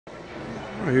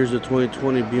Alright, here's the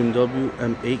 2020 BMW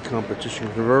M8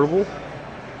 Competition Convertible.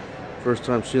 First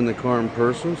time seeing the car in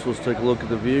person, so let's take a look at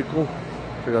the vehicle,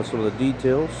 check out some of the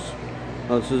details.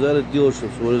 This is at a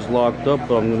dealership, so it is locked up,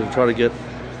 but I'm going to try to get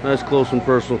nice close and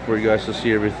personal for you guys to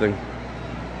see everything.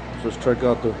 So let's check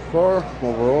out the car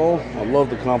overall. I love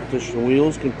the competition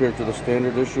wheels compared to the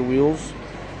standard issue wheels.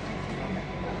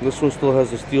 This one still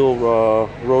has the steel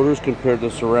rotors compared to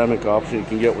the ceramic option you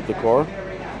can get with the car.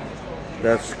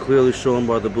 That's clearly shown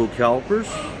by the blue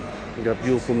calipers. You got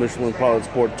beautiful Michelin Pilot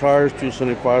Sport tires,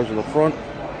 275s in the front.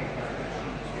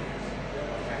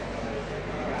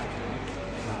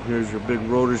 Here's your big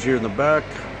rotors here in the back.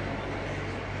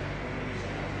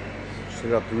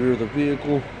 Check out the rear of the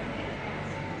vehicle.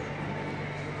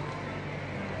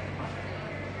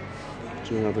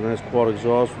 So you have the nice quad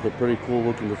exhaust with a pretty cool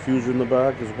looking diffuser in the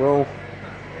back as well.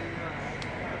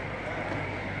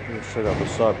 Let's check out the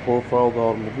side profile of the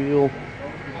automobile.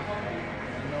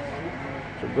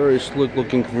 It's a very slick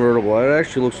looking convertible. It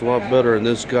actually looks a lot better in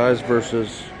this guys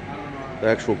versus the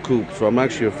actual coupe. So I'm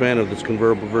actually a fan of this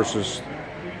convertible versus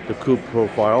the coupe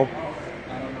profile.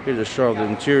 Here's a shot of the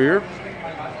interior.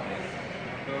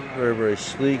 Very, very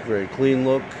sleek, very clean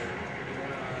look.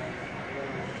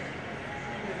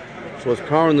 So what's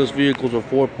powering this vehicle is a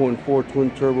 4.4 twin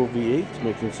turbo V8,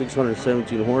 making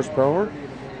 617 horsepower,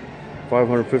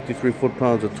 553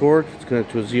 foot-pounds of torque. It's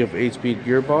connected to a ZF 8-speed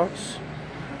gearbox.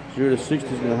 0 to 60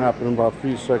 is going to happen in about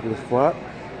 3 seconds flat.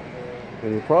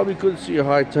 And you probably could see a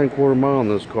high 10-quarter mile on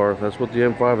this car. That's what the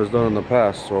M5 has done in the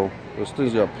past. So this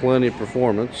thing's got plenty of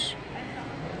performance.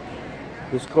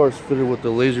 This car is fitted with the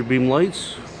laser beam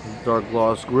lights, dark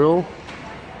gloss grille.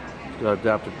 It's got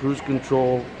adaptive cruise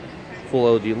control,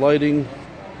 full LED lighting.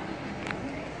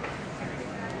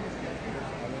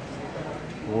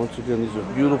 And once again, these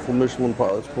are beautiful Michelin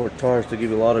Pilot Sport tires to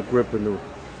give you a lot of grip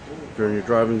during your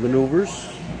driving maneuvers.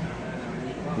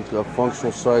 You've got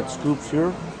functional side scoops here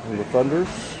on the fenders.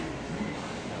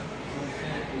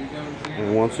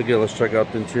 And once again, let's check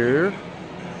out the interior.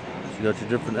 So you got your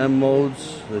different M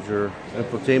modes. There's your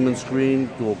infotainment screen,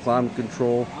 dual climate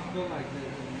control.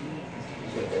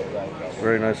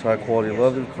 Very nice high quality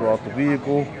leather throughout the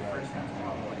vehicle.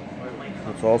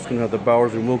 It's also going to have the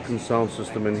Bowers and Wilkins sound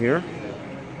system in here.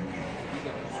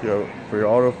 So for your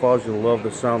audiophiles, you'll love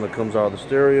the sound that comes out of the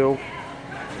stereo.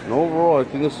 And overall, I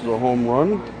think this is a home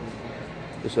run.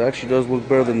 This actually does look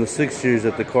better than the 6 Series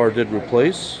that the car did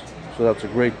replace. So that's a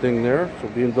great thing there. So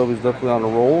BMW is definitely on a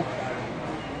roll.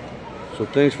 So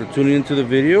thanks for tuning into the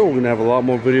video. We're going to have a lot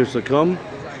more videos to come.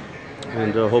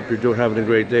 And hope you're having a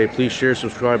great day. Please share,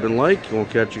 subscribe, and like. And we'll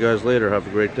catch you guys later. Have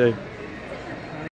a great day.